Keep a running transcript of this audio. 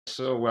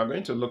So we're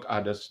going to look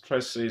at the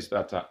stresses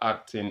that are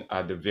acting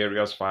at the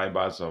various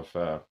fibers of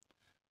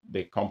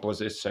the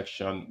composite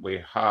section.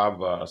 We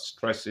have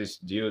stresses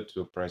due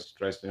to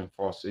pre-stressing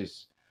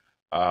forces,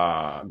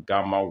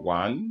 gamma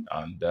 1,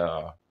 and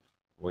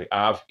we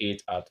have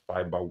it at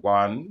fiber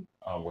 1,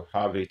 and we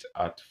have it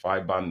at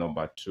fiber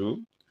number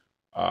 2.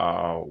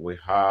 We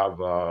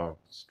have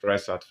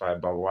stress at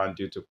fiber 1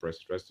 due to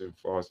pre-stressing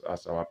force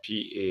as our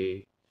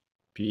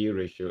P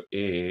ratio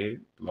A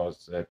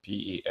plus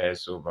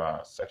PES over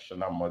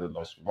sectional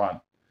modulus 1.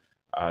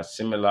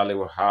 Similarly,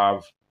 we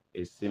have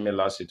a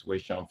similar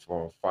situation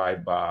for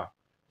fiber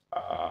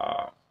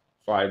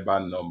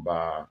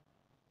number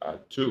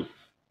 2.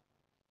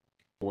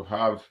 We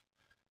have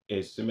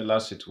a similar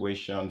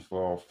situation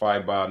for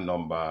fiber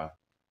number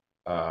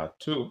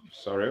 2.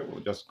 Sorry,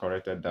 we just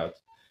corrected that.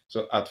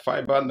 So at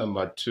fiber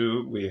number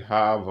 2, we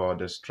have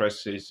the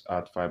stresses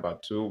at fiber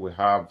 2. We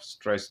have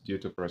stress due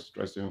to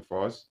pre-stressing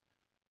force,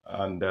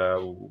 and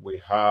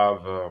we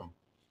have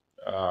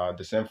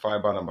the same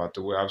fiber number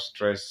 2. We have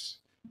stress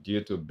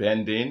due to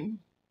bending,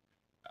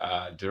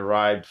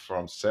 derived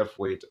from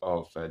self-weight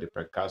of the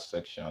precast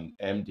section,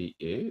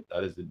 MDA.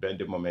 That is the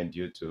bending moment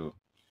due to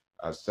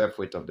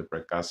self-weight of the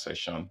precast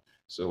section.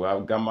 So we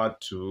have gamma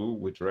 2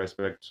 with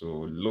respect to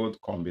load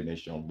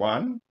combination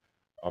 1.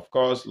 Of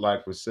course,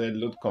 like we said,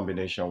 load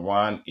combination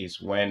 1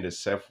 is when the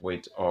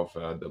self-weight of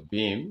the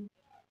beam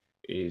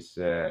is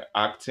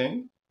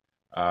acting.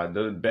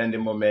 The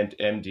bending moment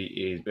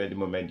MDA is bending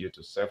moment due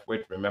to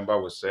self-weight. Remember,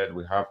 we said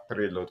we have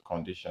 3 load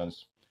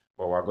conditions,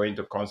 but we're going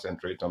to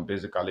concentrate on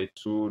basically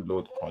 2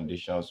 load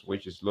conditions,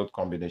 which is load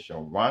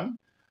combination 1,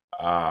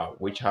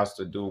 which has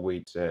to do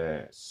with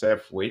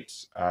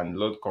self-weight, and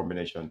load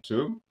combination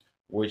 2,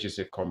 which is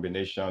a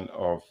combination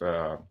of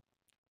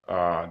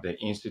the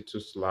in-situ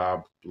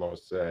slab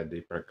plus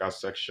the precast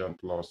section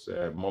plus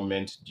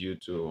moment due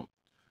to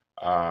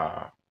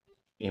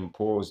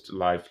imposed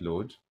life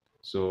load.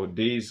 So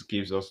this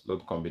gives us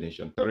load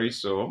combination 3.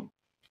 So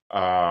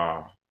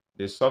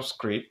the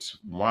subscript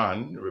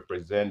 1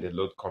 represent the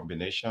load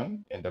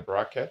combination in the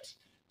bracket.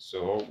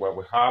 So when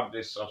we have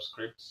this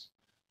subscript,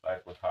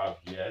 like we have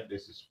here,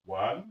 this is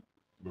 1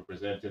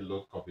 representing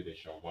load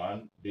combination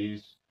 1.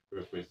 This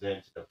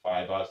represents the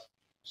fibers.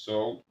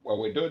 So when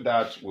we do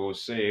that, we'll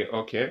say,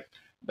 okay,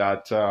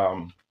 that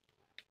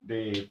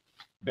the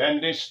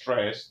bending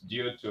stress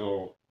due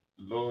to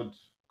load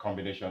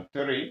combination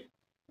 3,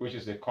 which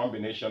is a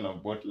combination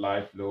of both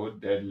life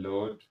load, dead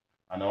load,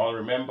 and all.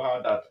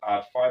 Remember that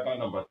at fiber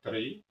number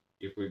 3,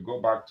 if we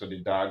go back to the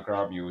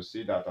diagram, you will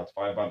see that at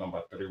fiber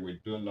number 3, we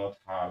do not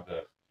have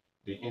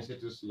the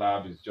in-situ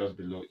slab is just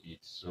below it.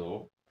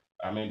 So,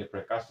 I mean, the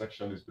precast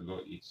section is below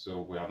it.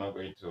 So we are not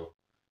going to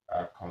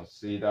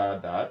consider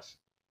that.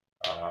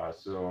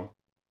 So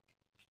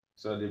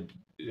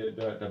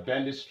the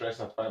bending stress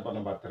at fiber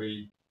number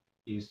 3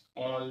 is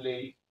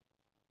only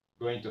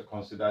going to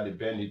consider the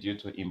bending due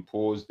to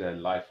imposed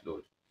life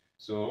load.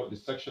 So the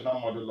sectional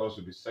modulus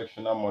will be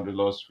sectional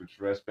modulus with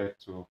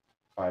respect to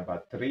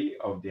fiber 3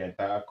 of the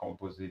entire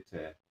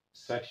composite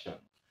section.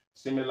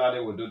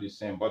 Similarly, we'll do the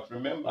same. But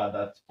remember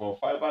that for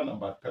fiber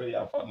number 3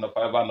 and for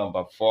fiber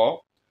number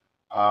 4,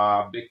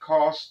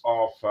 because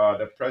of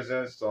the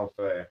presence of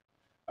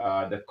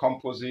the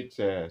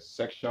composite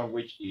section,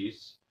 which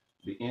is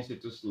the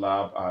in-situ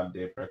slab and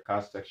the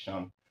precast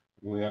section,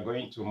 we are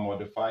going to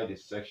modify the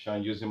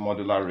section using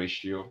modular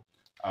ratio.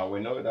 We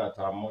know that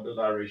our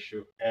modular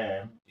ratio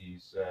M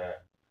is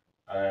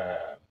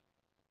that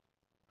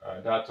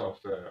of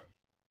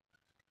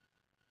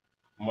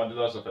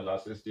modulus of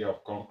elasticity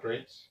of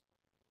concrete,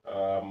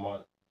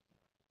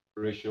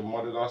 ratio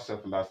modulus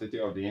of elasticity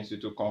of the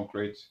in-situ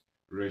concrete,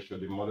 ratio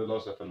the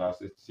modulus of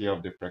elasticity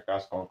of the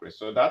precast concrete.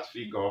 So that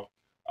figure,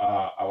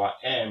 our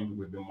M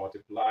will be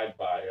multiplied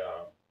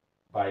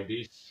by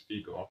this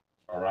figure.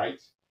 All right.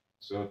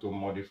 So to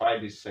modify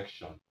this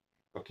section,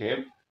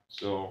 okay.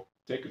 So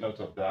take note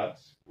of that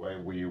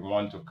when we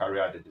want to carry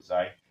out the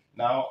design.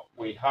 Now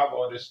we have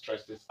all the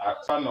stresses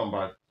at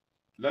number.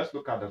 Let's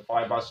look at the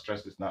fiber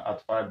stresses now.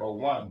 At fiber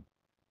 1,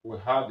 we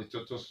have the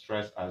total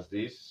stress as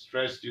this: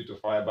 stress due to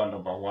fiber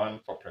number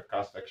 1 for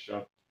precast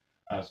section,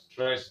 and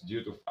stress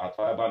due to at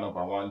fiber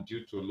number 1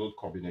 due to load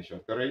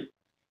combination 3.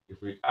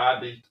 If we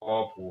add it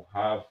up, we'll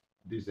have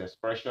this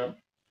expression.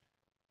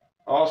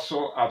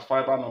 Also, at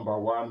fiber number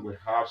 1, we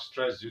have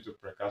stress due to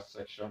precast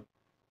section,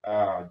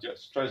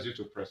 stress due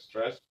to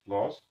pre-stress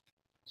plus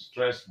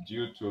stress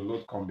due to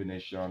load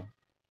combination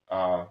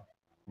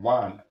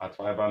 1 at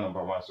fiber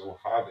number 1. So we'll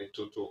have a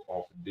total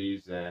of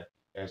these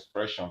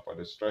expression for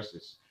the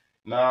stresses.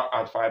 Now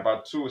at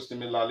fiber 2,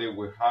 similarly,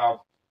 we have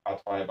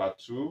at fiber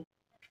 2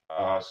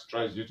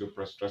 stress due to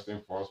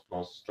pre-stressing force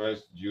plus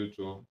stress due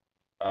to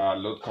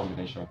load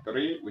combination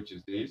 3, which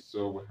is this.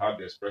 So we have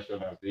the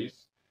expression as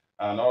this.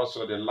 And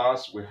also the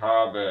last we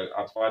have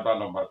at fiber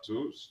number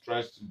 2,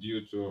 stress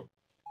due to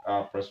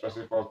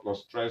pre-stressing force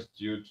plus stress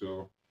due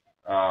to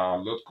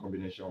load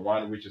combination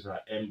 1, which is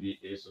our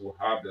MDA. So we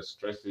have the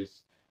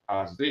stresses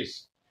as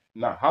this.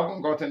 Now,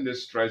 having gotten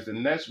this stress, the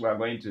next we are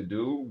going to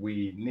do,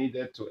 we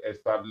needed to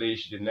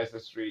establish the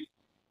necessary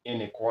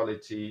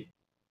inequality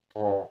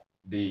for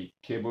the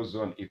cable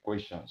zone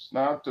equations.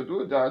 Now, to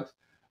do that,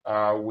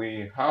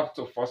 we have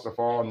to first of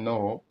all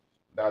know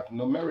that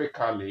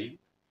numerically,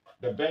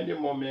 the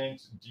bending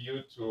moment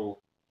due to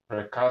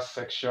precast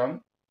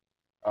section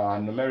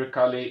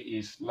numerically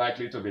is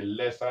likely to be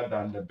lesser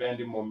than the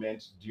bending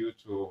moment due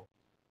to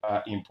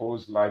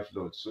imposed life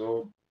load.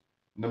 So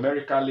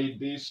numerically,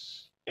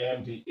 this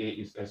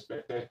MDA is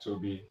expected to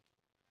be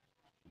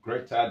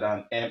greater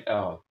than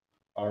ML.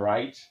 All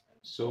right.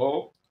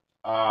 So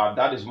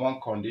that is one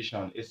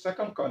condition. A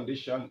second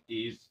condition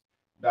is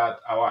that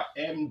our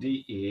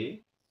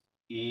MDA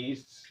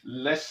is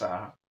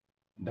lesser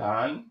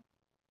than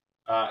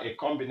a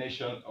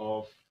combination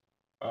of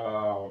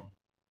uh,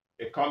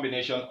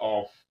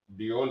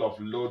 the whole of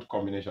load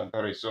combination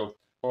theory. So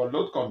for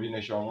load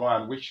combination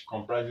one, which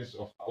comprises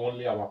of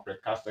only our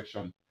precast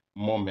section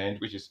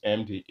moment, which is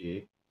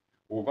MDA,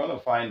 we're going to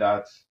find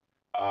that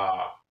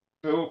uh,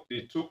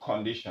 the two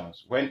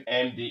conditions when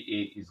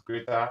MDA is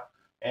greater,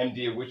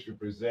 MDA which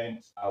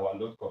represents our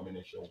load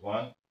combination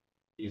one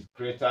is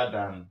greater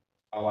than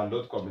our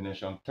load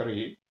combination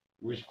three,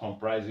 which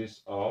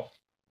comprises of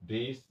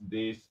this,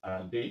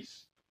 and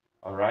this.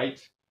 All right,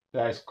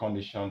 that is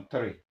condition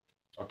three.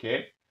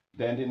 Okay,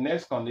 then the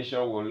next condition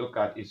we'll look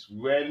at is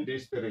when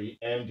these three,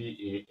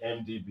 MDA,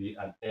 MDB,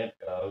 and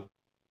ML,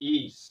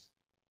 is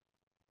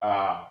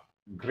uh,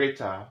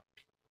 greater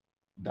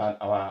than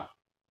our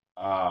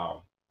uh,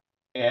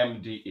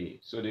 MDA.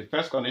 So the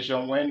first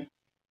condition, when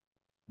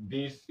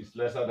this is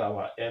lesser than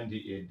our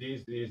MDA,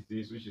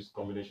 this, which is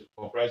combination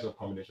comprised of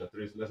combination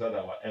three, is lesser than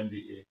our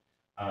MDA,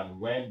 and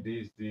when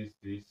this is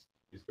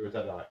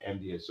greater than our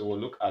MDA. So we'll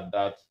look at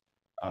that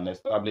and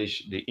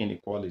establish the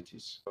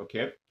inequalities.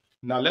 Okay.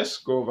 Now let's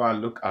go over and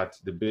look at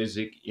the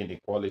basic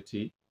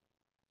inequality.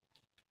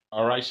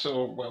 All right,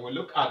 so when we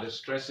look at the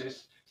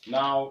stresses,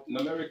 now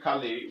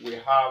numerically we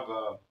have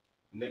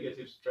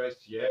negative stress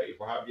here. If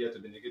we have here to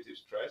be negative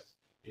stress,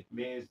 it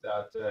means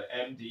that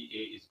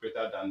MDA is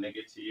greater than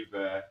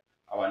negative,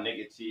 our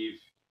negative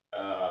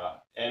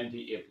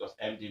MDA plus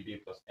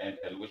MDB plus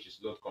ML, which is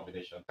load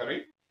combination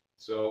 3.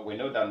 So we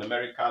know that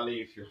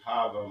numerically, if you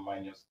have a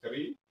minus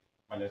 3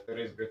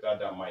 is greater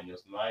than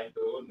minus 9,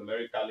 though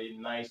numerically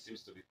 9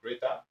 seems to be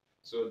greater.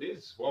 So this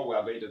is what we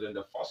are going to do in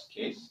the first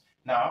case.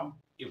 Now,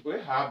 if we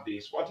have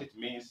this, what it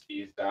means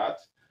is that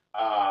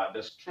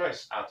the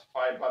stress at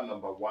fiber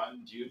number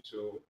 1 due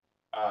to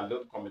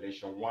load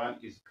combination 1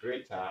 is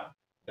greater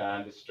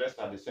than the stress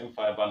at the same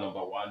fiber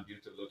number 1 due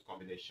to load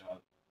combination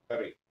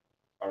 3.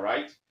 All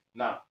right.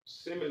 Now,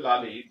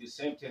 similarly, the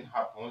same thing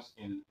happens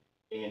in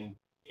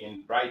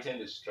writing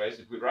the stress.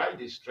 If we write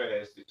the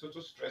stress, the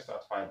total stress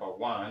at fiber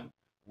 1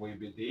 will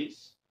be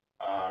this.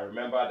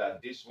 Remember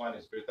that this one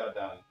is greater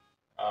than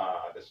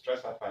the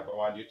stress at fiber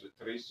 1 due to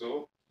 3.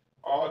 So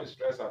all the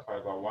stress at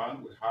fiber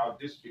 1, we have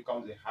this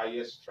becomes the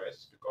highest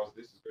stress because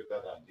this is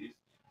greater than this.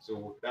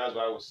 So that's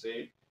why we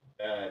say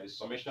the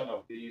summation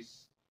of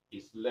this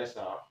is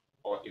lesser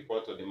or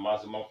equal to the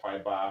maximum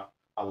fiber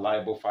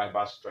allowable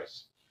fiber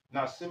stress.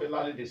 Now,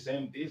 similarly, the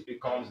same, this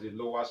becomes the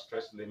lower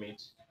stress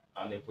limit,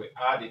 and if we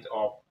add it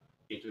up,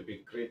 it will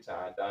be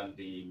greater than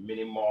the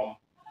minimum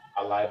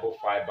allowable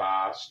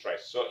fiber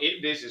stress. So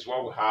if this is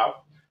what we have,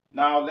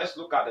 now let's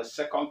look at the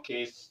second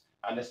case.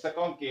 And the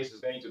second case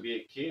is going to be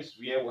a case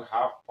where we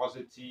have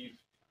positive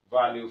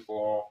value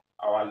for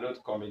our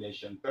load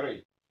combination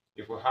 3.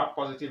 If we have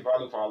positive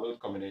value for our load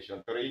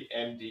combination 3,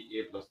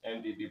 MDA plus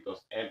MDB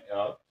plus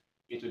ML,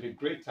 it will be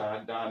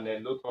greater than the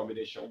load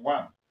combination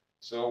 1.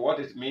 So what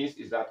it means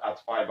is that at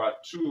fiber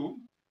 2,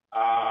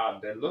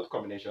 the load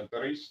combination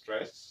 3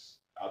 stress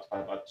at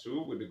fiber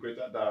 2 will be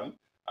greater than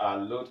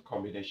load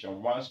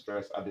combination 1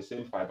 stress at the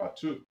same fiber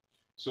 2.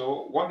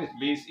 So what it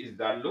means is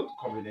that load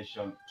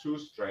combination 2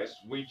 stress,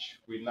 which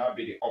will now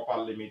be the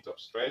upper limit of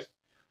stress.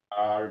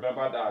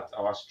 Remember that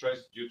our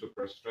stress due to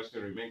prestress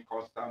will remain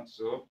constant.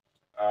 So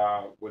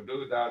we'll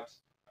do that.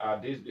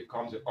 This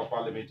becomes the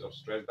upper limit of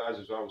stress. That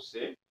is what we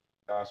say.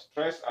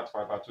 Stress at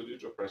fiber 2 due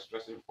to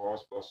prestressing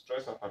force plus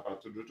stress at fiber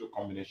 2 due to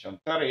combination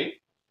 3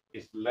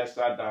 is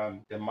lesser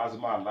than the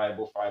maximum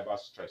allowable fiber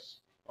stress.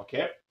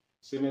 Okay.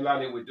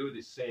 Similarly, we do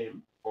the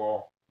same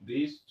for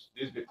this.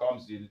 This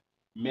becomes the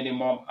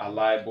minimum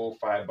allowable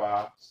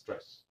fiber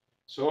stress.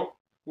 So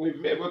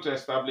we've been able to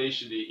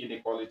establish the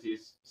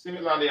inequalities.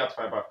 Similarly, at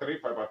fiber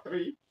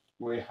 3,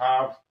 we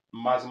have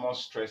maximum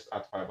stress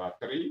at fiber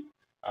 3,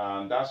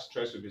 and that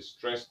stress will be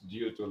stress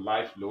due to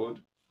life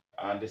load.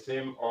 And the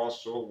same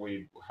also,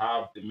 we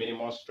have the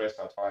minimum stress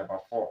at fiber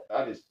 4.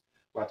 That is,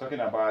 we're talking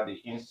about the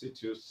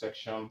institute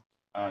section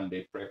and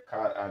the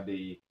precast and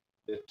the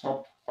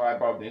top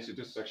fiber of the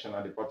institute section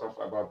and the bottom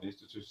fiber of the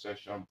institute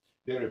section.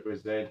 They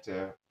represent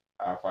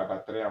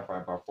fiber 3 and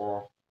fiber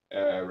 4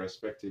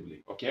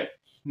 respectively. Okay.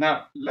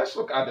 Now let's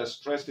look at the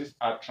stresses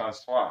at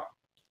transfer.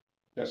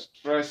 The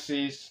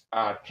stresses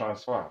at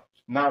transfer.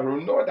 Now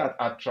we know that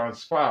at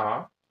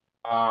transfer,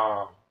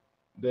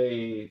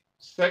 the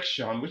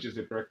section, which is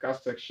the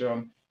precast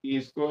section,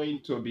 is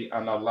going to be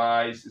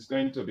analyzed, it's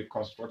going to be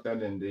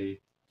constructed in the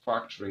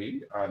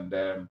factory, and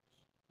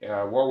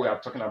what we are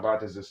talking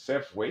about is the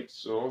self weight.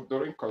 So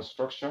during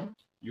construction,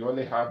 you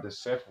only have the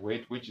self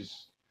weight, which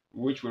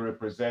we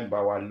represent by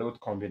our load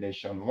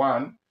combination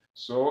 1.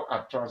 So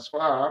at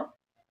transfer,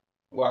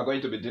 we are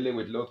going to be dealing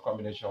with load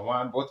combination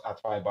 1, both at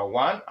fiber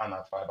 1 and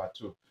at fiber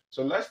 2.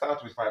 So let's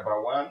start with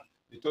fiber 1.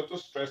 The total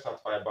stress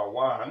at fiber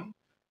 1,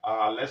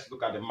 let's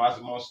look at the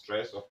maximum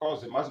stress. Of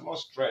course, the maximum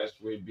stress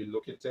will be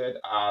located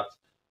at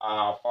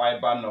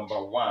fiber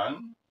number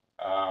 1.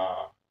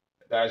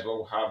 That is where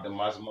we have the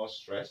maximum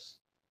stress,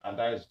 and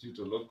that is due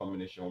to load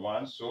combination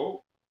 1.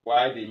 So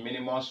while the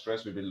minimum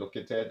stress will be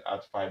located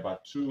at fiber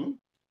 2,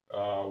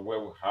 where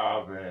we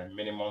have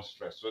minimum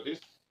stress. So this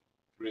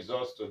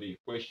results to the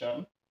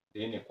equation,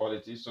 the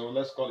inequality. So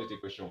let's call it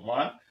equation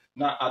 1.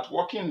 Now, at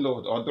working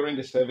load or during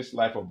the service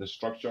life of the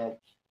structure,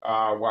 we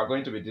are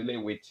going to be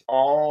dealing with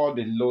all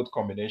the load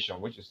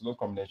combination, which is load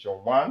combination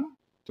 1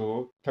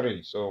 to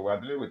 3. So we are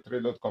dealing with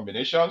 3 load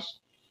combinations.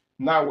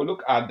 Now we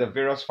look at the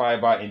various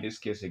fiber in this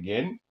case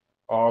again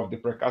of the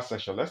precast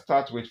section. Let's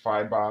start with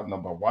fiber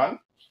number 1.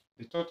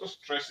 The total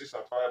stresses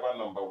at fiber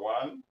number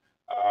 1.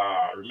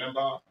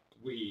 Remember,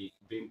 we've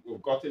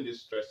gotten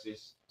these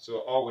stresses. So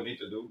all we need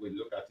to do, we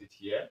look at it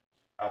here.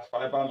 At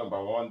fiber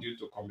number 1 due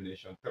to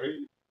combination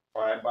 3,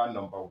 fiber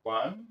number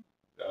 1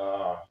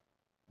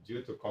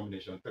 due to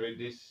combination 3,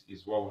 this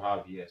is what we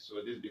have here.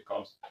 So this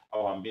becomes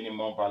our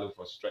minimum value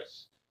for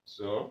stress.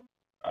 So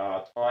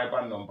at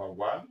fiber number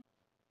 1,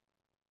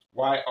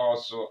 while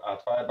also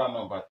at fiber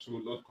number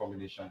 2 load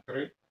combination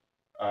 3,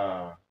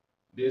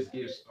 this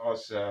gives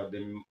us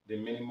the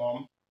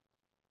minimum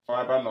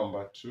fiber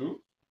number 2.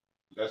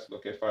 Let's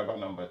look at fiber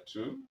number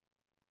 2.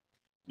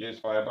 This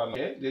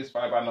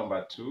fiber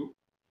number 2.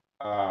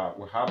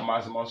 We have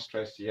maximum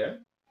stress here,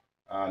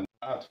 and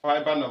at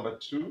fiber number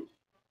 2,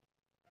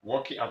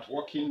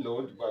 working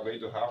load, we are going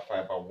to have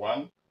fiber 1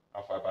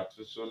 and fiber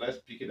 2. So let's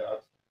pick it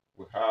out.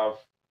 We have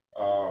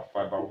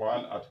fiber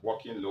 1 at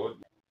working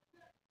load.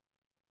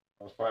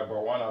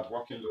 Fiber 1 at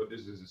working load,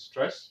 this is the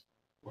stress.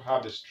 We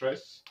have the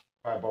stress.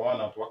 Fiber 1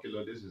 at working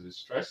load, this is the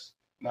stress.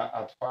 Now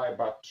at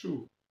fiber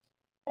 2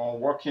 on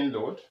working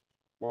load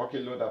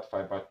at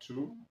fiber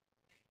 2,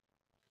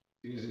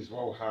 this is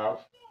what we have,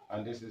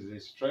 and this is the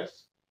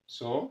stress.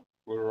 So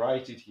we'll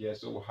write it here.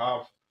 So we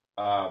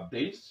have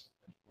this,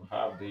 we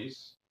have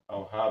this, and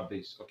we have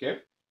this. Okay.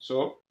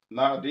 So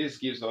now this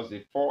gives us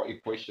the 4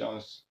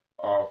 equations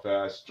of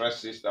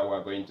stresses that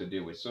we're going to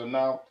deal with. So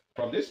now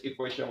from this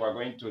equation, we're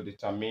going to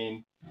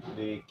determine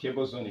the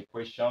cable zone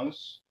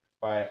equations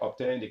by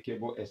obtaining the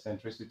cable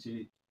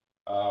eccentricity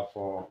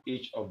for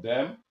each of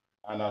them,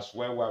 and as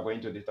well we're going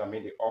to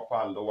determine the upper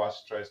and lower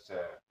stress,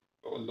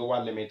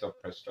 lower limit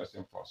of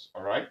pre-stressing force.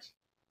 All right.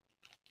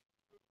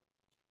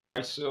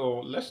 So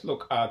let's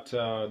look at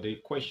the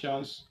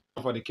equations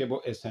for the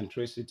cable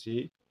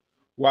eccentricity.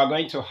 We are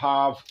going to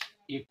have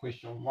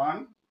equation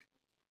 1.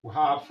 We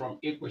have from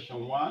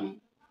equation 1.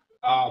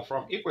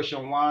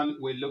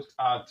 We looked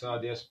at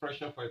the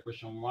expression for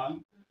equation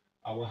 1.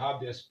 We have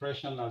the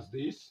expression as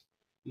this.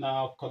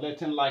 Now,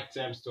 collecting like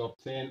terms to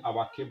obtain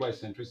our cable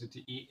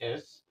eccentricity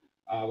ES,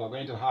 we're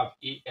going to have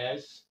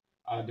ES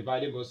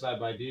dividing both sides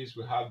by this.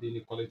 We have the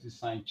inequality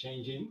sign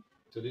changing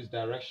to this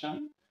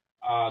direction.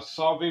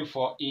 Solving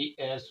for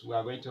ES, we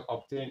are going to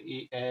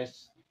obtain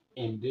ES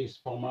in this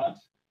format.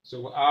 So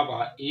we have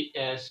our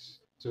ES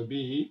to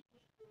be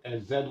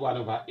Z1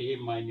 over A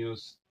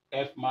minus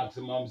F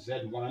maximum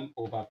Z1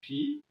 over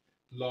P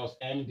plus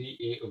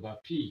MdA over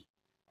P.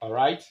 All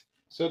right.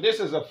 So this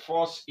is the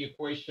first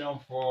equation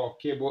for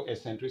cable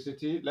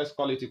eccentricity. Let's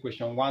call it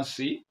equation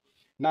 1C.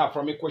 Now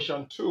from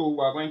equation 2,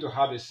 we're going to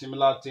have a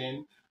similar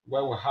thing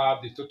where we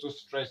have the total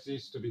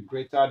stresses to be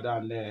greater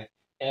than the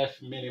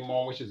F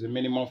minimum, which is the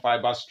minimum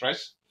fiber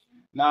stress.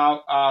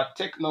 Now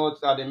take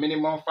note that the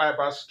minimum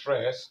fiber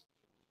stress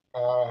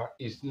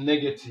is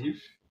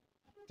negative.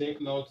 Take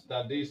note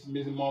that this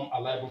minimum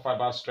allowable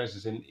fiber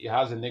stress it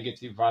has a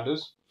negative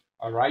values.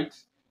 All right.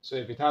 So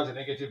if it has a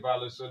negative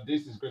value, so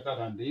this is greater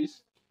than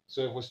this.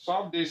 So if we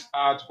solve this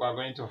out, we're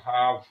going to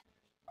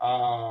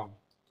have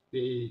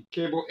the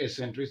cable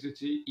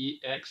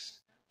eccentricity EX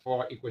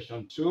for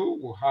equation 2.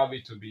 We'll have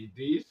it to be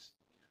this.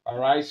 All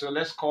right. So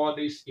let's call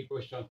this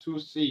equation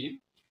 2C.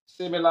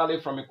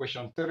 Similarly, from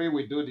equation 3,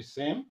 we do the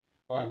same.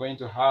 We're going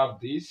to have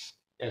this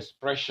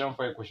expression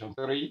for equation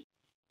 3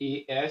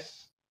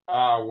 ES.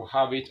 We'll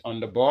have it on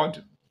the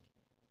board.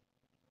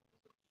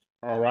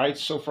 All right,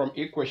 so from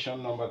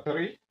equation number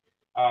 3,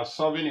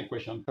 solving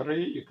equation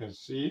 3, you can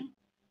see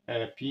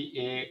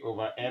PA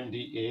over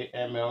MdA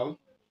ML.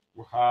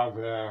 We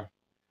have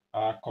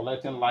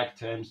collecting like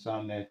terms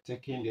and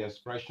taking the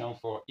expression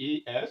for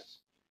ES.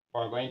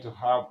 We're going to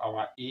have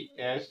our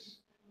ES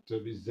to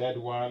be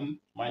Z1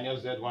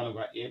 minus Z1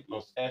 over A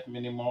plus F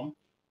minimum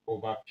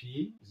over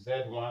P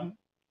Z1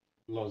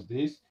 plus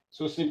this.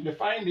 So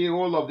simplifying the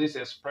whole of this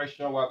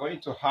expression, we're going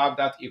to have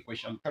that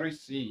equation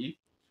 3C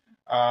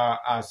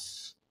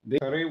as the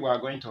 3. We're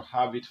going to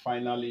have it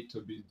finally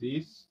to be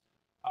this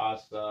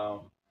as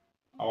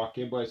our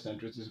cable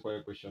eccentricity for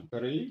equation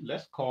 3.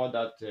 Let's call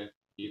that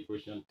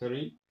equation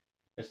 3.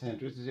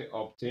 Eccentricity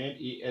obtained,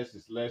 ES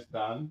is less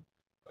than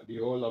the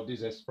whole of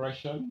this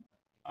expression,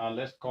 and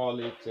let's call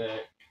it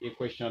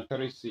equation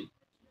 3C.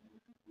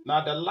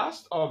 Now the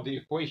last of the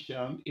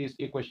equation is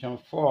equation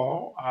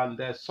 4,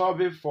 and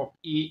solving for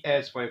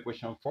ES for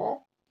equation 4,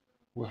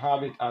 we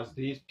have it as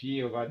this,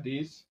 P over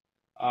this,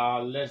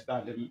 less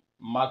than the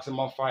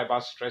maximum fiber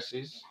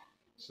stresses.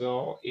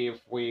 So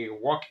if we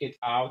work it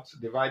out,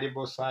 divide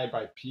both side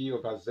by P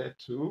over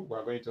Z2,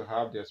 we're going to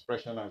have the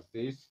expression as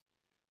this.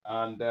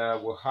 And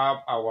we'll have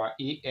our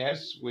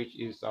ES, which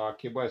is our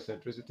cable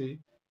eccentricity,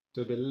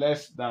 to be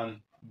less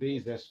than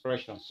this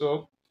expression.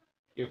 So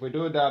if we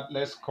do that,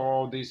 let's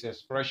call this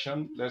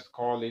expression, let's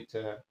call it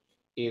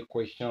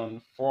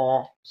equation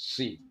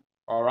 4C.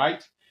 All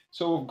right.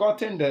 So we've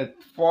gotten the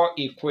 4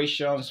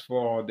 equations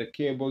for the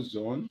cable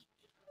zone.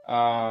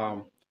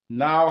 Now,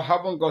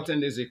 having gotten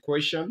this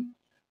equation,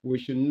 we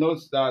should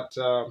note that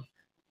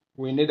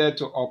we needed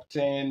to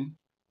obtain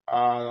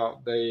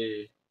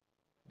the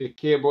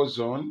cable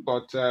zone,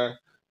 but the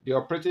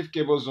operative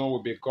cable zone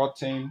will be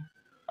gotten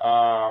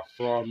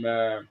from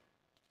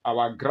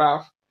our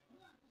graph.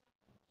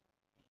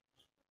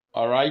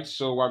 All right,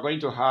 so we're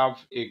going to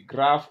have a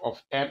graph of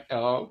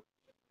ML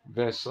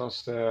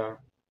versus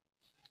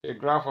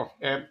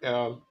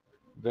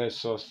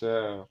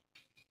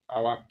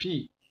our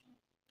P.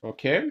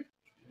 Okay,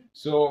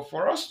 so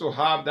for us to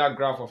have that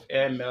graph of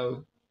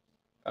ML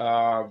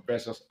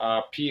versus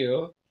our P,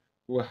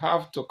 we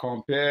have to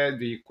compare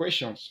the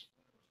equations.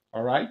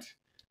 All right,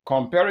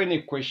 comparing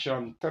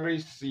equation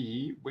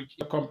 3C,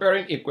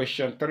 comparing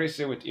equation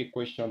 3C with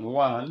equation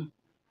 1C.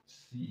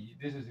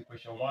 This is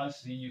equation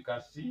 1C. You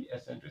can see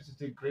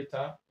eccentricity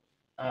greater,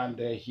 and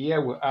here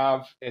we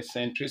have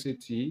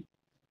eccentricity.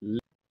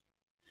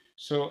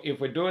 So if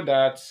we do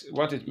that,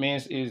 what it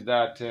means is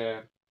that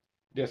the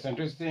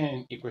eccentricity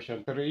in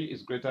equation 3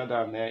 is greater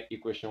than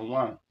equation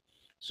 1.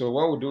 So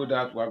when we do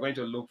that, we're going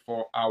to look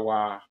for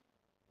our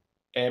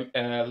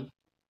ML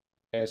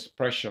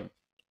expression.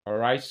 All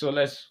right, so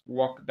let's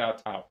work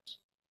that out.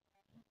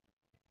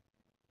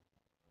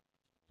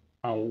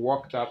 And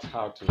work that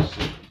out to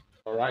see.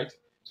 All right,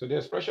 so the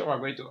expression we're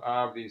going to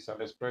have is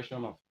an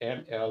expression of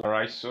ML. All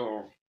right,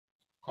 so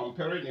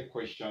comparing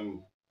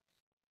equation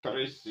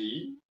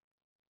 3C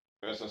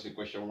versus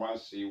equation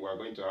 1C, we're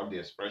going to have the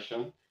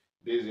expression.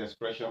 This is the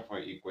expression for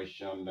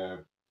equation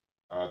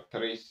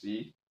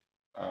 3C.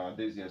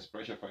 This is the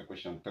expression for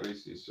equation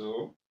 3C.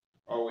 So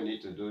all we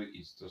need to do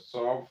is to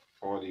solve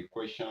for the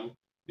equation.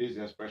 This is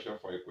the expression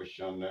for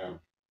equation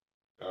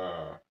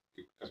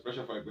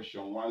expression for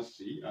equation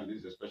 1C, and this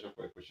is the expression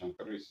for equation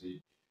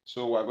 3C.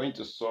 So we're going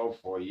to solve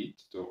for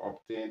it to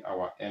obtain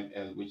our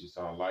ML, which is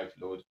our life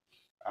load.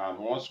 And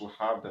once we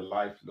have the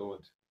life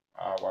load,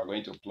 we're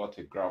going to plot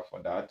a graph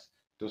for that.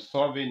 To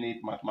solving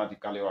it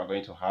mathematically, we're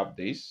going to have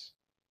this.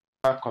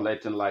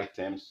 Collecting like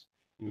terms,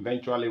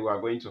 eventually we are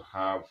going to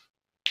have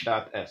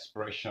that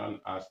expression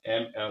as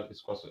ML is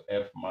equal to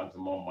F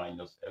maximum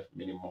minus F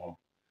minimum,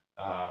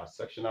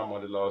 sectional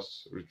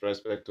modulus with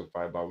respect to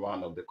fiber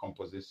 1 of the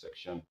composite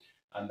section,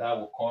 and that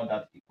will call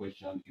that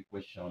equation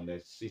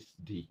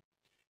 6D.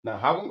 Now,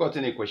 having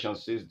gotten equation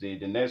 6D,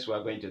 the next we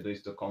are going to do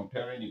is to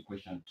comparing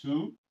equation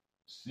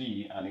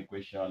 2C and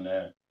equation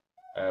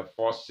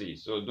 4C.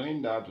 So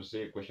doing that, we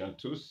say equation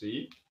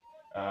 2C,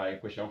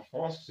 equation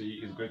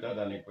 4C is greater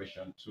than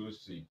equation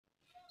 2C.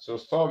 So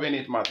solving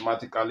it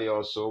mathematically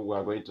also, we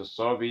are going to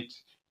solve it.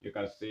 You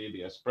can see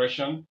the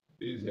expression.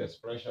 This is the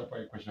expression for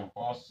equation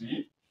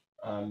 4C,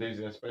 and this is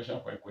the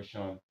expression for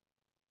equation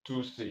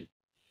 2C.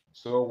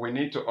 So we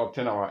need to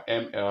obtain our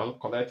ML,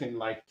 collecting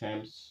like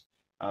terms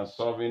and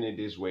solving it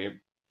this way.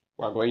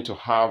 We are going to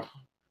have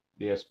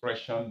the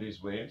expression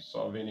this way,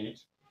 solving it.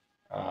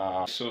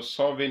 So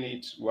solving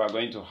it, we are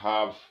going to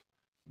have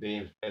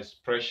the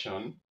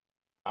expression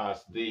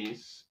as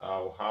this.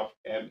 We'll have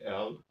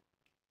ML.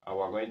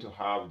 We're going to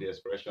have the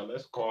expression.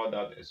 Let's call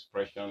that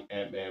expression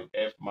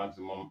F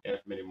maximum, F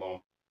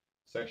minimum,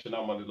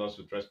 sectional modulus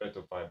with respect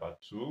to fiber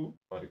 2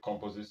 for the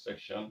composite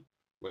section.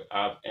 We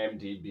have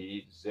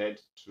MdB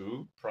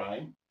Z2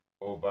 prime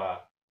over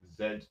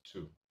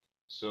Z2.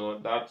 So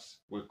that's,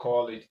 we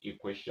call it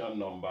equation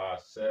number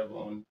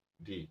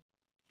 7D.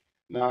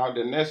 Now,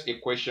 the next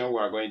equation we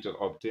are going to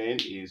obtain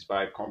is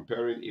by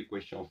comparing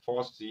equation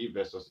 4C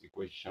versus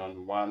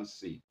equation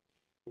 1C.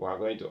 We are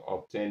going to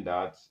obtain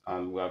that,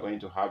 and we are going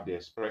to have the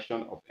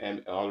expression of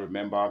ML.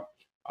 Remember,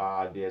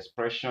 the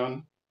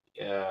expression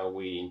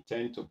we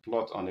intend to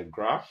plot on a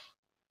graph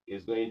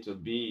is going to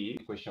be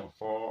equation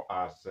 4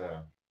 as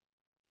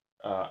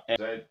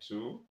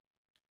Z2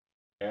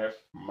 F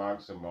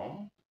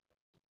maximum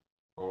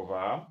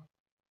over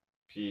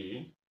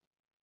P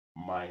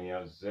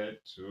minus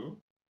Z2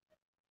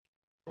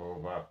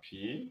 over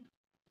P,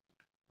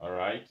 all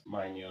right,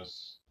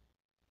 minus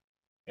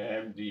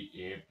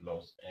MdA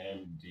plus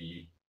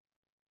MdB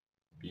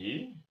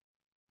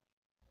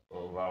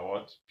over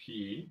what?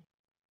 P.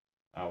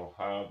 I will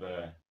have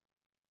a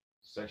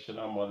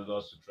sectional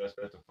modulus with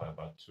respect to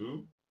fiber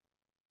 2,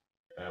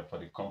 for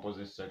the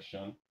composite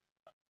section,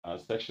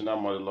 sectional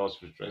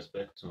modulus with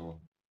respect to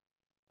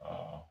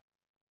uh,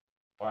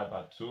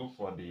 5/2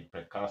 for the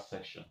precast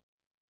section.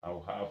 I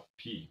will have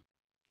P.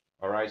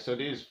 All right, so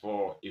this is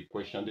for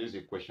equation. This is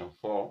equation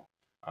 4.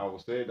 I will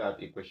say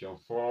that equation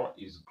 4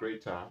 is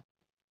greater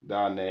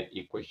than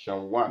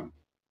equation 1.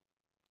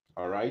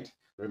 All right.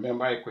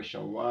 Remember,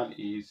 equation 1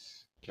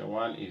 is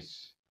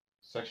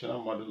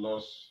sectional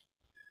modulus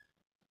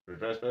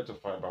with respect to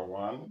fiber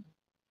 1,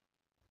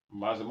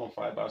 maximum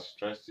fiber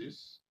stress.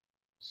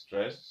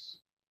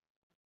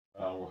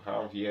 We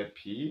have here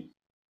P,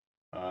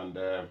 and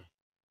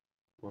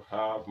we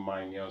have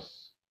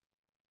minus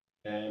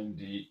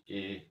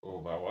MdA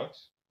over what?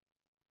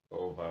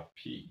 Over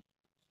P.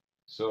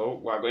 So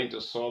we are going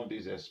to solve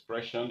this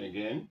expression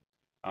again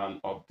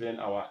and obtain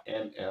our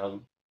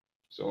ML.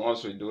 So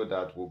once we do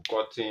that, we've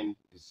gotten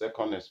the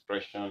second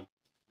expression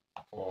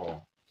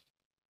for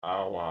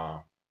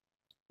our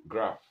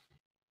graph.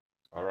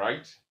 All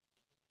right.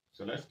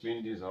 So let's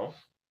clean this off.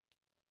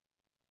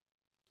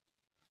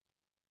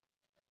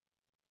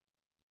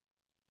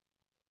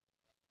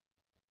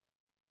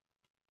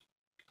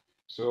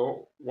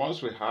 So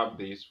once we have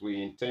this,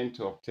 we intend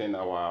to obtain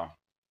our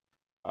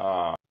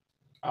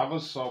I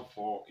haven't solved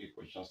for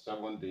equation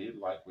 7D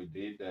like we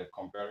did,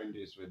 comparing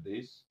this with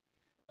this.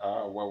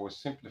 Where we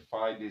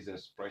simplify this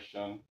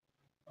expression,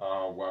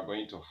 we're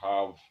going to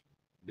have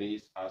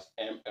this as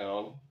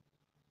ML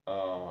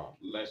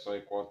less or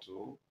equal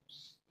to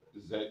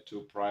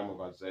Z2 prime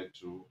over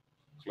Z2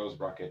 close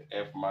bracket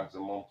F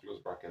maximum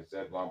close bracket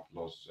Z1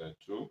 plus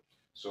 2.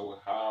 So we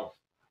have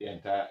the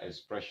entire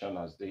expression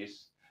as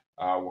this.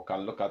 We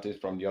can look at it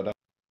from the other.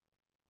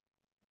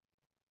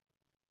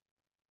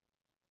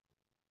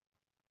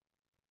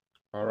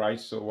 All right,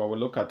 so when we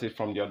look at it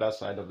from the other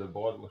side of the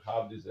board, we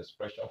have this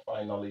expression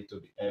finally to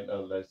the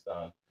ML less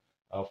than.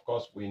 Of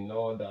course, we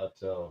know that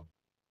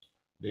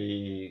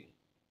the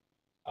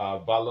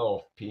value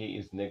of P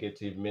is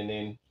negative,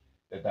 meaning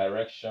the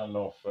direction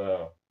of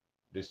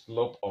the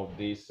slope of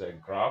this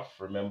graph.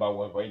 Remember,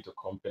 we're going to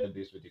compare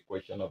this with the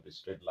equation of the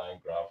straight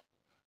line graph.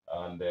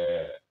 And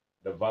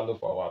the value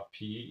for our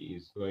P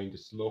is going, the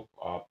slope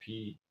our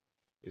P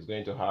is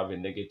going to have a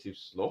negative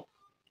slope.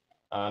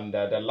 And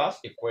the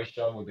last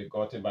equation will be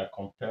gotten by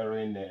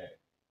comparing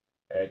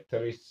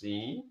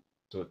 3C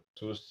to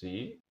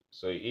 2C.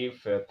 So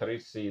if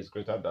 3C is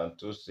greater than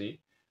 2C,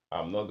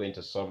 I'm not going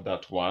to solve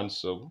that one,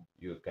 so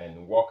you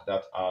can work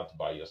that out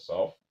by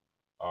yourself.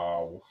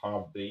 We'll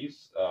have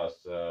this as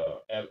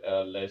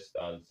ML less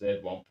than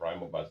Z1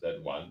 prime over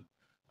Z1,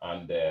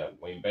 and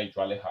we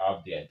eventually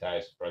have the entire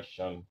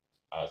expression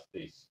as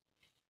this.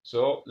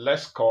 So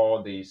let's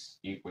call this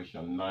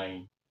equation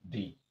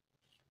 9D.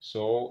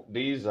 So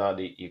these are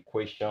the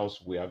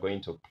equations we are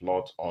going to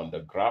plot on the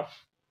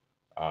graph.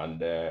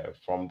 And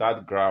from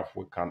that graph,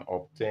 we can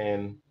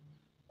obtain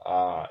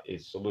a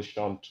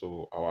solution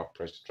to our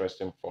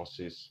pre-stressing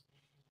forces.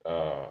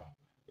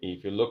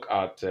 If you look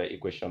at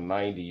equation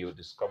 90, you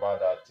discover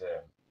that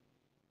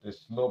the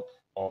slope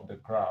of the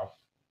graph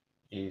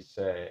is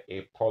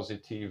a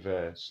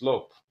positive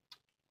slope.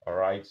 All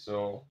right,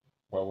 so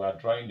when we are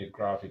drawing the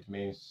graph, it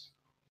means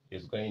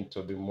it's going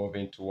to be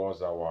moving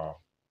towards our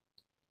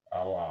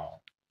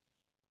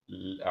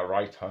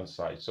right hand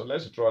side. So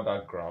let's draw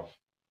that graph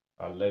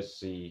and let's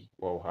see.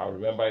 Well, I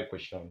remember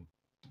equation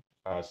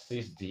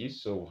 6D.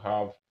 So we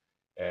have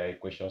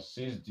equation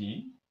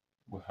 6D,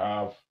 we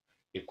have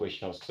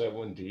equation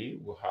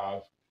 7D, we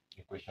have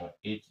equation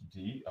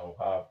 8D, and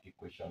we have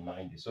equation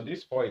 9D. So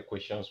these four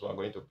equations, we are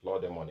going to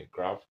plot them on a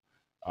graph,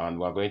 and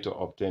we are going to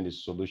obtain the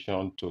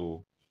solution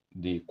to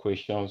the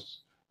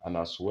equations and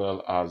as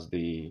well as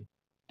the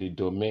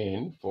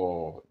domain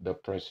for the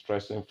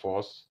pre-stressing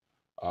force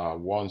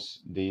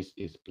once this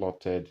is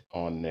plotted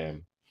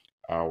on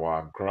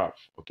our graph.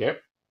 Okay.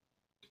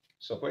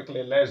 So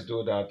quickly, let's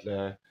do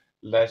that.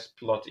 Let's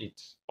plot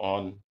it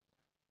on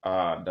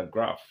the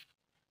graph.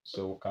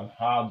 So we can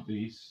have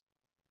this.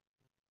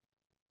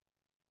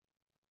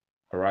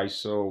 All right,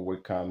 so we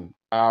can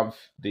have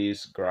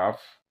this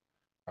graph.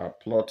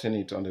 Plotting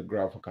it on the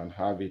graph, we can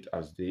have it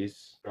as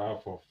this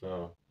graph of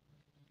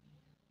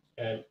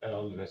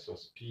ML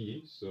versus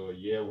P. So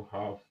here we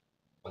have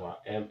our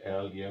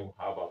ML, here we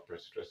have our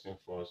pre-stressing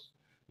force.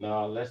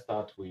 Now let's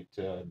start with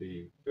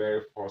the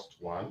very first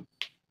one,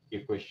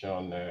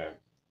 equation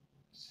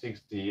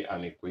 6D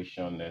and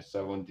equation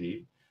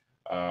 7D.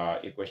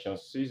 Equation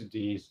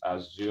 6D is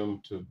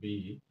assumed to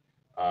be,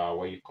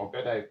 when you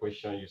compare that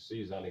equation, you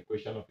see it's an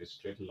equation of a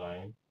straight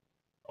line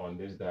on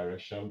this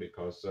direction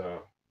because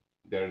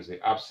there is the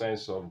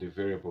absence of the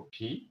variable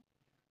P.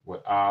 We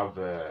have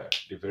the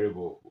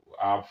variable, we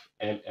have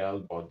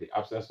ML, but the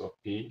absence of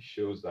P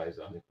shows that it's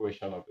an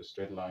equation of a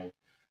straight line.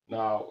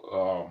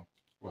 Now,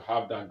 we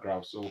have that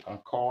graph, so we can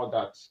call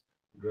that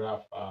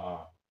graph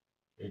a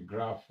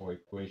graph for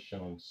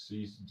equation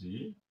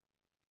 6D.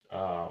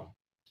 That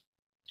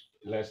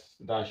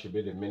should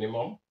be the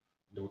minimum.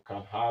 Then we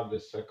can have the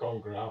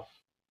second graph,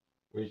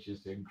 which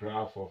is a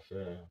graph of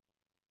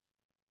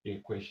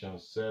equation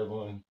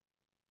 7D.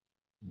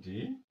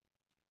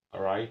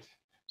 All right.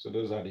 So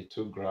those are the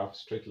two graphs,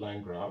 straight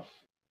line graph.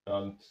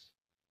 Don't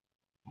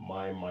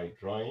mind my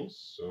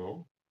drawings.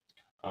 So,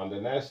 and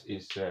the next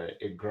is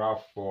a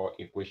graph for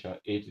equation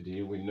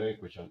 8D. We know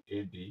equation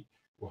 8D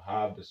will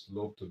have the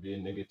slope to be a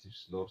negative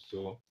slope.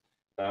 So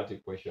that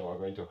equation, we're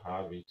going to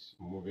have it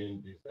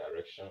moving this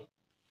direction,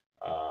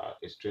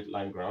 a straight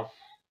line graph.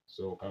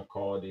 So we can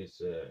call this,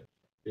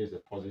 this is a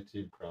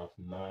positive graph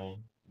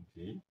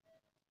 9D,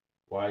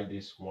 while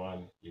this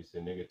one is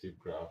a negative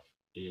graph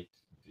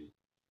 8D.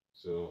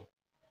 So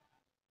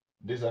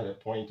these are the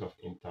point of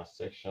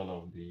intersection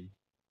of the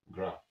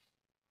graph.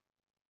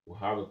 We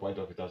have a point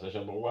of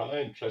intersection, but we're not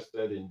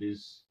interested in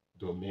this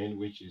domain,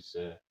 which is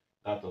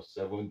that of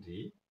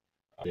 7D.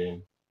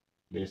 Then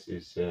this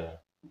is the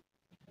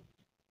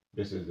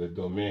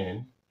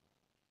domain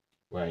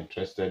we're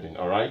interested in.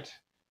 All right.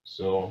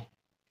 So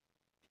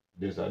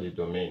these are the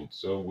domains.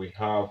 So we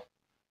have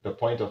the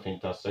point of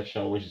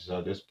intersection, which is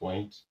at this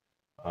point,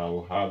 and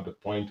we have the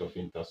point of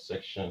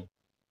intersection,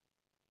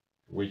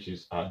 which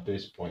is at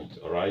this point.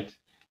 All right.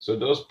 So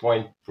those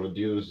points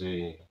produce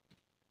a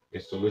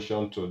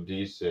solution to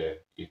this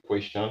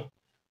equation,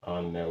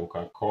 and we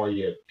can call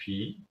here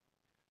P.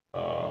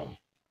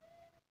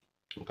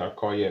 We can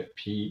call here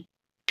P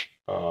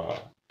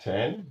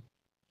 10.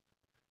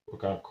 We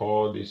can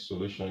call this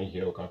solution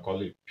here, we can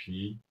call it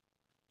P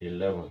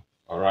 11.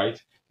 All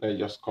right, let's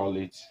just call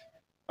it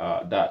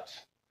that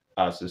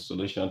as a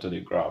solution to the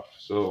graph.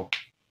 So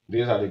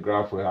these are the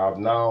graph we have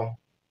now.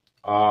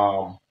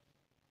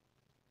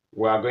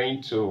 We are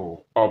going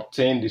to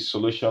obtain the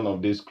solution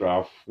of this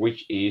graph,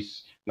 which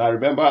is, now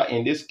remember,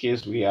 in this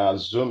case we are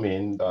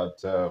assuming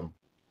that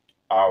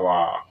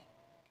our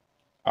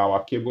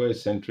cable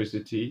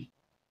eccentricity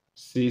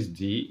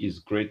 6D is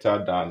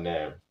greater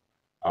than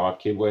our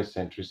cable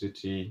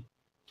eccentricity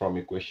from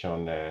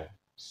equation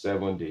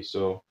 7D.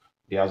 So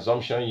the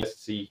assumption, you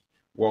see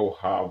what we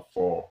have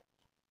for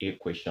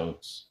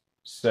equations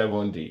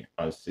 7D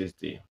and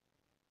 6D.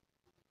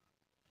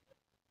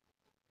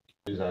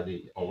 These are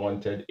the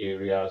unwanted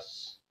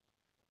areas.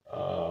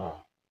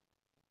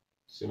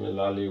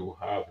 Similarly, we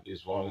have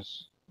these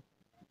ones.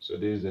 So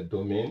this is the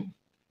domain.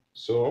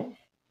 So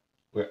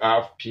we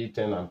have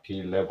P10 and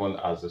P11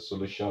 as a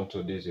solution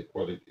to this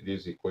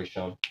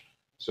equation.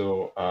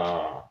 So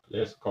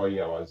let's call it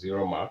our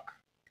 0 mark.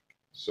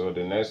 So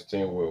the next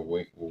thing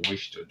we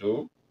wish to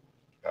do,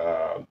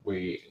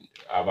 we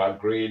have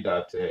agreed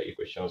that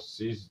equation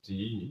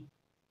 6D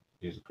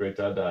is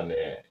greater than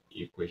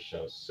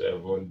equation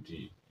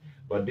 7D.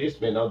 But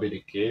this may not be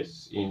the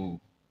case.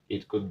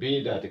 It could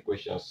be that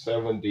equation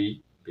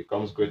 7D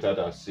becomes greater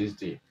than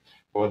 6D.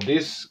 But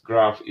this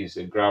graph is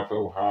a graph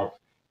where we have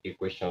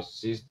equation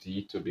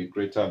 6D to be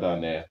greater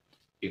than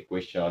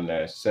equation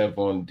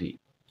 7D.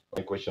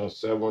 Equation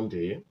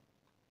 7D,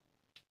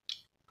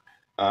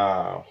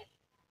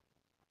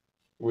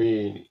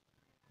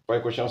 for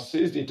equation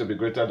 6D to be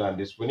greater than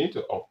this, we need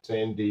to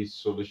obtain the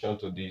solution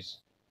to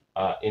this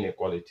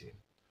inequality.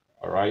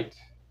 All right,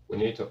 we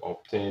need to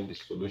obtain the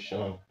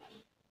solution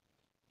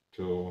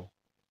to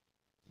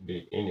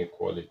the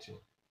inequality.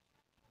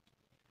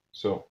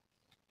 So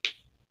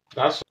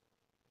that's,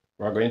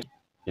 we're going to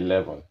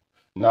 11.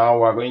 Now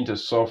we're going to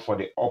solve for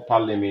the upper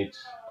limit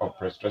of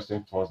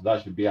pre-stressing force.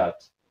 That should be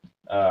at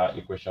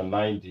equation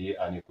 9D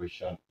and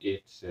equation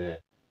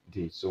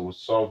 8D. So we'll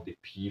solve the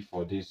P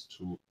for these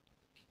two.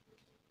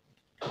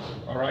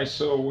 All right,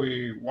 so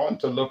we want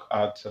to look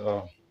at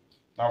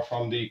now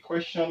from the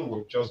equation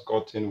we've just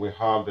gotten, we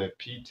have a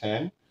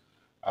P10,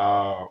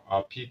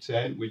 our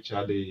P10, which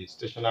are the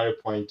stationary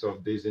point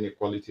of this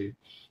inequality.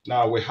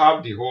 Now we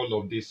have the whole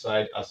of this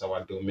side as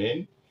our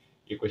domain,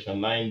 equation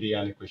 9D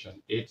and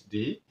equation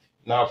 8D.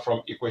 Now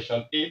from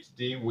equation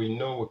 8D, we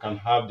know we can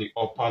have the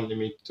upper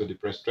limit to the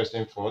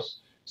pre-stressing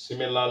force.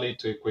 Similarly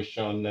to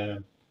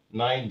equation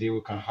 9D,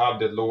 we can have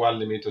the lower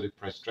limit to the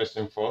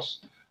pre-stressing force.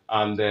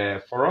 And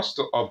for us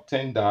to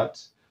obtain that,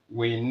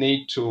 we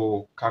need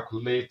to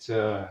calculate,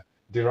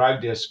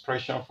 derive the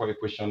expression for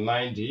equation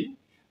 9D.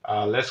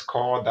 Let's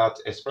call that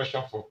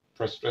expression for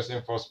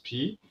pre-stressing force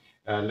P.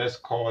 Let's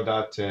call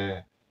that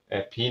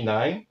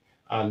P9.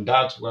 And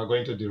that we're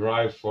going to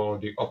derive for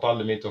the upper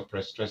limit of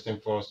pre-stressing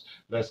force.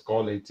 Let's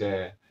call it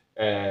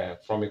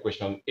from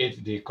equation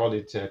 8D, call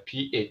it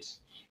P8.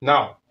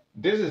 Now,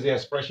 this is the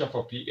expression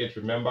for P8,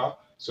 remember?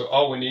 So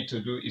all we need to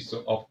do is to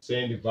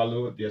obtain the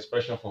value, the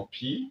expression for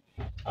P,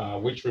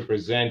 which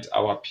represents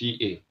our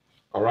PA.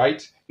 All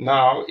right.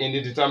 Now, in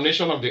the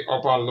determination of the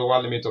upper and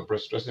lower limit of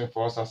pre-stressing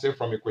force, I say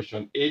from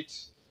equation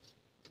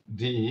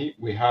 8D,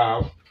 we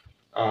have,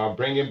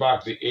 bringing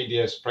back the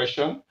AD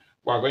expression,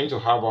 we're going to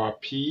have our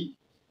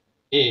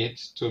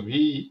P8 to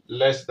be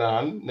less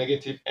than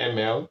negative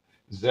ml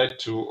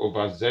Z2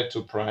 over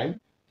Z2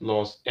 prime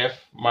plus F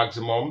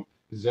maximum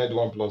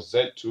Z1 plus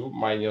Z2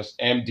 minus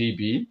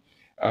MdB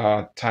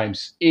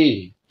times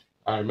A.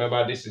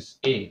 Remember, this is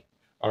A.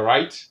 All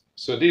right.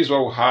 So this is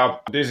what we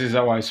have. This is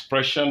our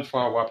expression for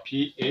our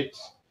P8.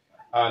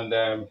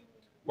 And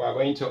we are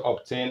going to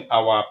obtain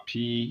our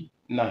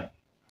P9,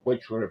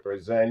 which will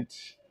represent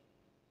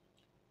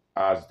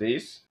as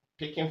this.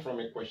 Picking from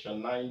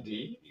equation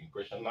 9D, in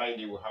equation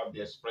 9D we have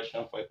the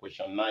expression for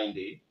equation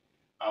 9D,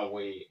 and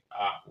we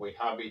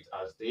have it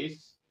as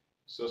this.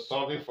 So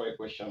solving for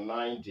equation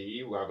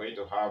 9D, we are going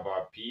to have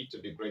our P to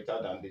be greater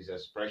than this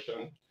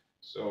expression.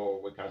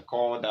 So we can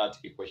call that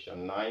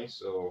equation 9.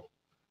 So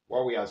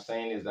what we are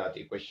saying is that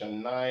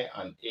equation 9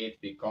 and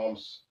 8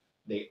 becomes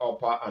the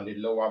upper and the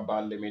lower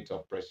bound limit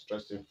of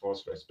pre-stressing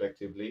force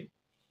respectively.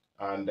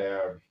 And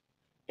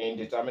in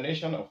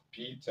determination of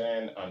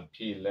P10 and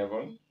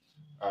P11,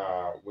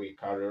 we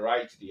can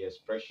rewrite the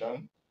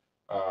expression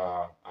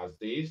as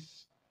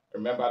this.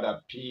 Remember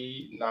that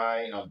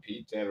P9 and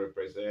P10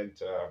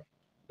 represent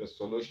the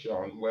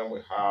solution when we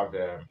have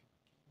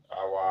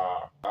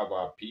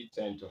our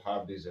P10 to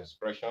have this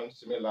expression.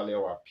 Similarly,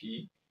 our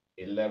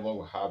P11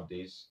 will have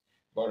this.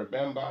 But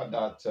remember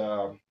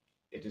that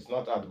it is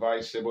not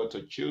advisable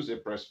to choose a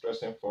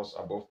pre-stressing force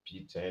above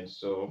P10.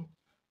 So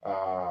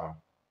uh,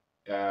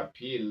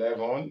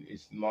 P11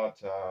 is not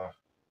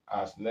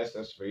as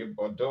necessary,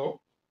 but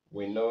though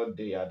we know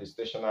they are the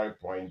stationary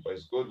point, but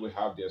it's good we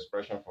have the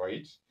expression for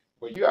it.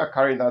 When you are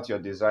carrying out your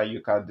design,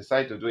 you can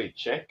decide to do a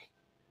check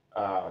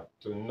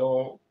to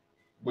know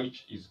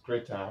which is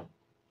greater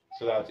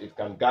so that it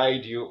can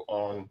guide you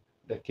on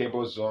the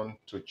cable zone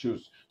to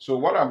choose. So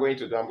what I'm going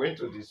to do, I'm going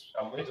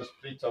to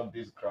split up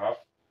this graph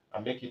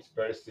and make it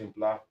very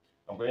simpler.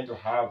 I'm going to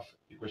have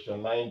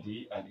equation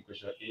 9D and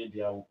equation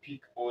 8D. I will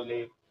pick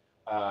only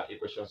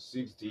equation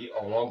 6D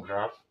on one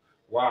graph.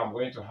 While I'm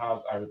going to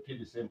have, I repeat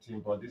the same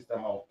thing, but this time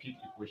I'll pick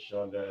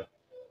equation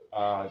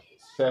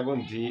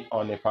 7D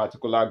on a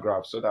particular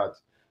graph so that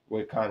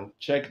we can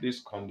check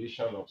this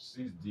condition of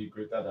 6D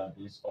greater than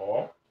this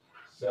or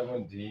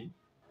 7D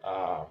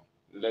uh,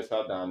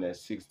 lesser than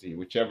 6D,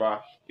 whichever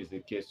is the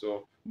case.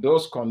 So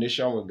those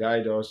conditions will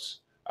guide us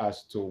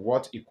as to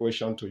what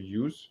equation to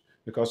use,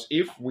 because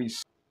if we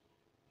see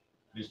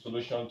the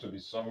solution to be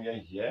somewhere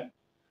here,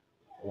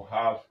 we'll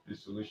have the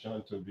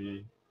solution to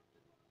be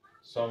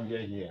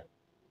somewhere here.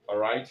 All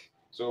right.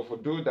 So if we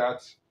do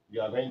that,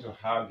 you are going to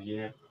have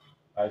here,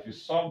 if you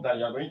solve that,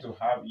 you are going to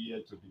have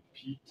here to be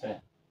P10.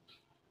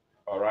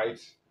 All right.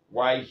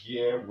 Why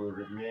here will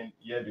remain,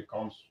 here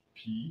becomes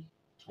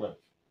P12.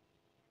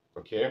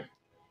 Okay.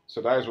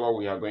 So that is what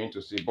we are going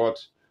to see. But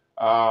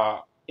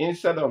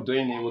instead of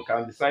doing it, we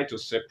can decide to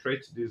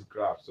separate this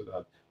graph so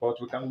that, but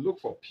we can look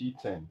for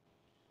P10.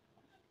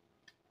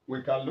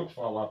 We can look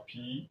for our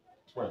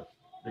P12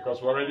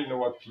 because we already know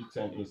what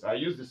P10 is. I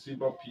use the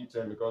symbol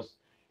P10 because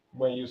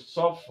when you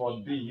solve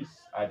for this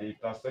at the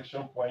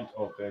intersection point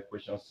of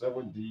equation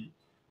 7D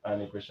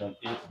and equation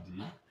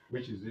 8D,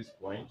 which is this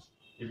point,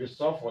 if you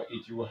solve for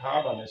it, you will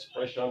have an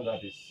expression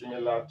that is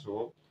similar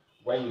to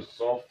when you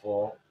solve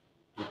for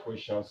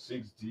equation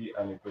 6D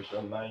and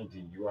equation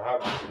 9D. You will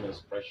have the same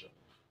expression.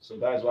 So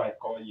that's why I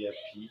call here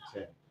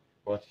P10.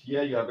 But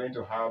here you are going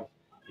to have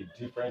a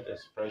different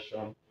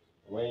expression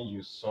when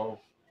you solve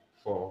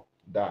for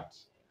that.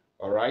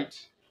 All right.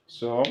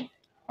 So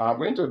I'm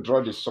going to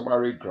draw the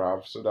summary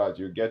graph so that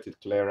you get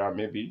it clearer.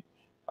 Maybe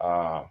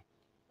I'll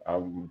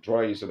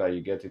draw it so that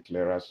you get it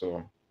clearer.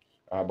 So,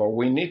 but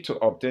we need to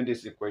obtain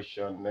this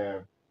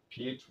equation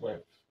P12.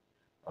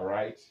 All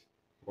right.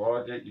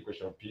 What the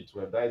equation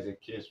P12? That is a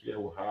case where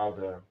we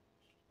have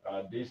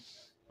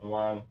this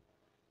one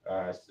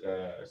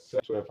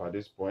set 12 at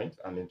this point,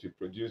 and then to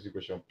produce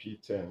equation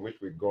P10, which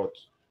we got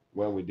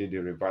when we did the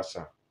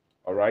reversal.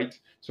 All right.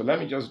 So let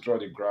me just draw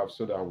the graph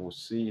so that we'll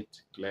see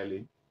it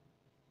clearly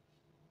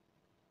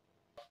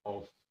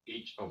of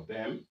each of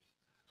them.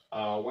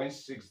 When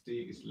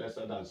 6D is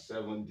lesser than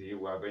 7D,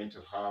 we are going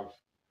to have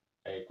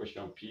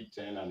equation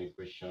P10 and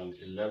equation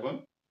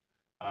 11.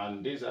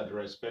 And these are the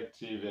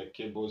respective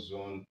cable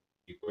zone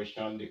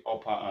equation, the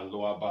upper and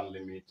lower band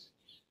limit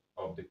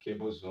of the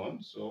cable zone.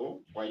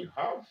 So when you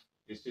have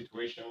a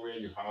situation where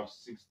you have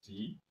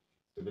 6D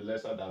to be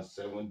lesser than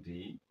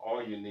 7D,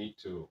 all you need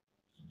to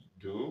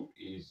do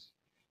is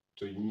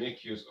to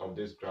make use of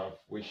this graph,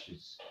 which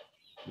is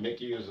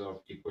making use of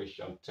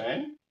equation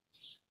 10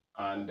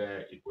 and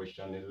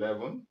equation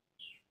 11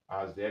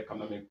 as the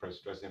economic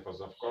pre-stressing force.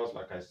 Of course,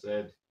 like I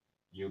said,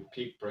 you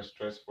pick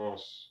pre-stress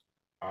force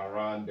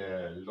around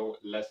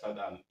lesser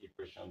than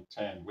equation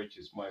 10, which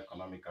is more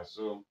economical.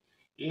 So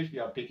if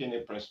you are picking a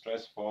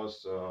pre-stress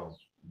force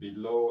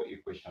below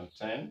equation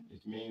 10,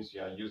 it means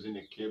you are using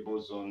a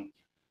cable zone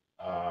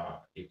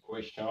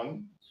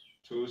equation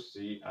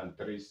 2C and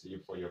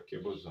 3C for your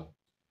cable zone.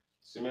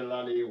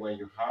 Similarly, when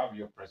you have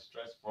your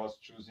pre-stress force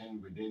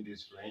choosing within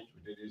this range,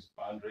 within this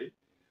boundary,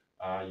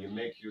 you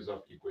make use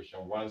of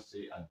equation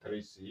 1C and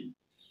 3C.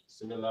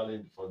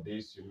 Similarly, for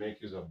this, you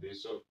make use of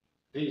this. So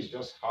this is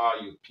just how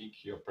you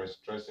pick your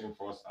pre-stressing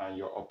force and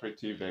your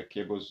operative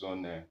cable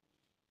zone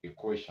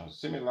equation.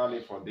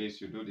 Similarly, for this,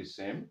 you do the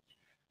same.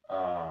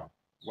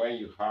 When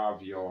you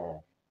have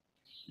your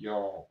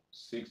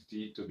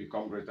 6D to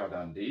become greater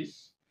than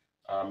this,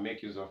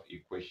 make use of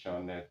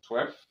equation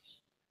 12.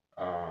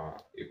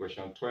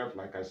 Equation 12,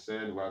 like I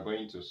said, we are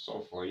going to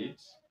solve for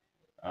it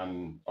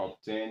and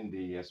obtain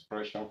the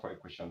expression for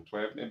equation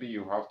 12. Maybe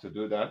you have to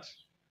do that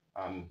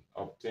and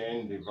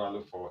obtain the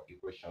value for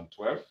equation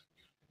 12.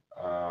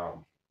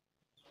 Um,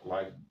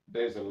 like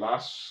there's a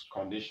last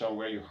condition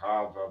where you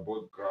have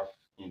both graph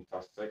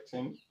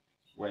intersecting.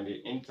 When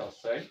they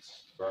intersect,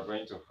 we are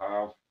going to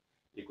have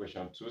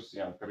equation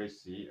 2c and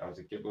 3c as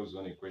the cable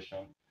zone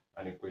equation,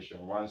 and equation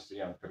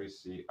 1c and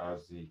 3c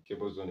as the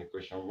cable zone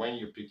equation when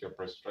you pick your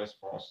pre-stress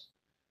force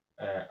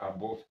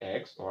above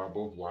x or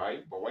above y.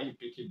 But when you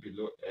pick it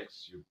below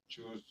x, you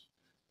choose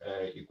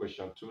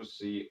equation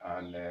 2c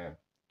and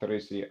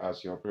 3c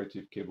as your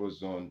operative cable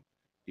zone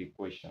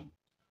equation.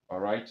 All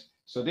right.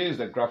 So this is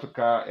the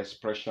graphical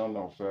expression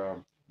of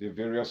the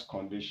various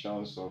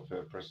conditions of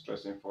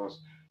pre-stressing force.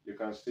 You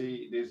can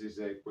see this is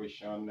the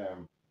equation.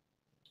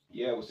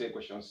 Here we say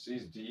equation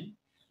 6D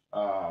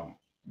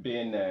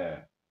being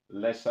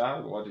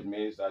lesser. What it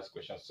means that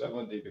equation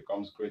 7D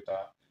becomes greater.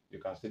 You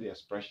can see the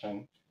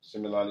expression.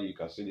 Similarly, you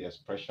can see the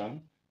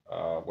expression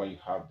when you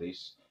have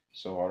this.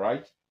 So, all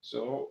right.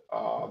 So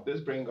this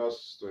brings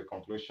us to a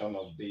conclusion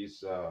of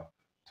this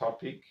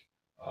topic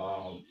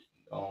on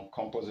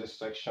composite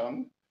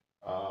section.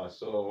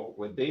 So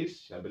with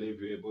this, I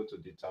believe you're able to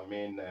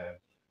determine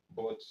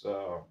both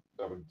the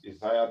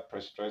desired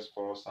pre-stress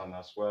force and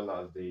as well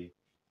as the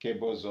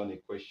cable zone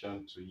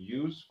equation to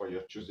use for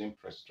your choosing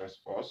pre-stress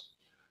force.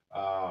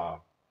 Uh,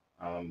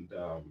 and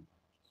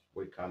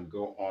we can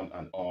go on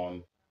and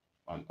on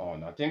and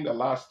on. I think the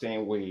last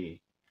thing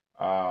we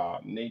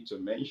need to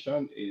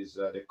mention is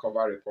the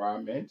cover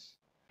requirements.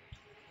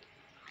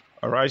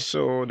 All right,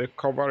 so the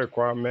cover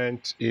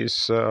requirement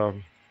is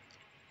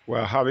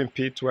we're having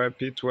P12.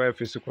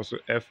 P12 is equal to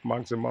F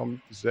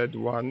maximum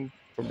Z1,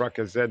 open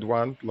bracket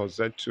Z1 plus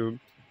Z2,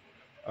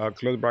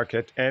 close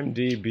bracket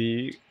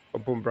MDB,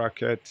 open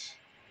bracket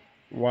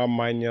 1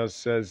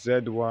 minus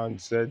Z1,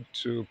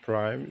 Z2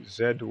 prime,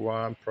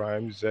 Z1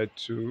 prime,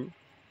 Z2.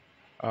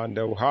 And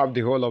we'll have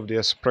the whole of the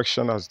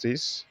expression as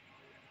this.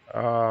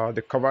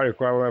 The cover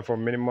requirement for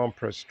minimum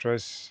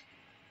pre-stress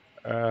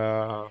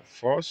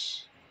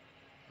force.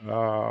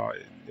 The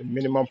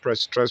minimum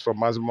pre-stress for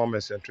maximum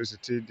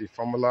eccentricity, the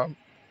formula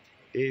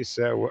is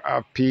we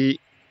have P13,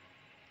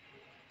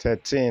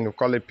 we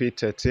call it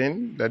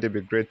P13, let it be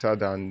greater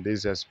than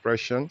this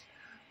expression.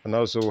 And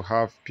also we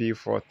have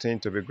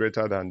P14 to be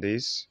greater than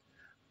this.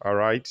 All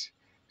right.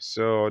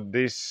 So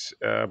this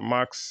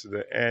marks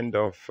the end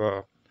of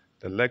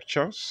the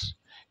lectures.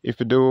 If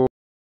you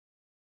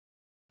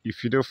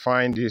do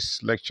find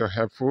this lecture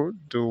helpful,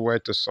 do well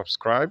to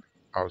subscribe.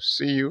 I'll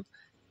see you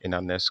in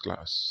our next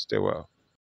class. Stay well.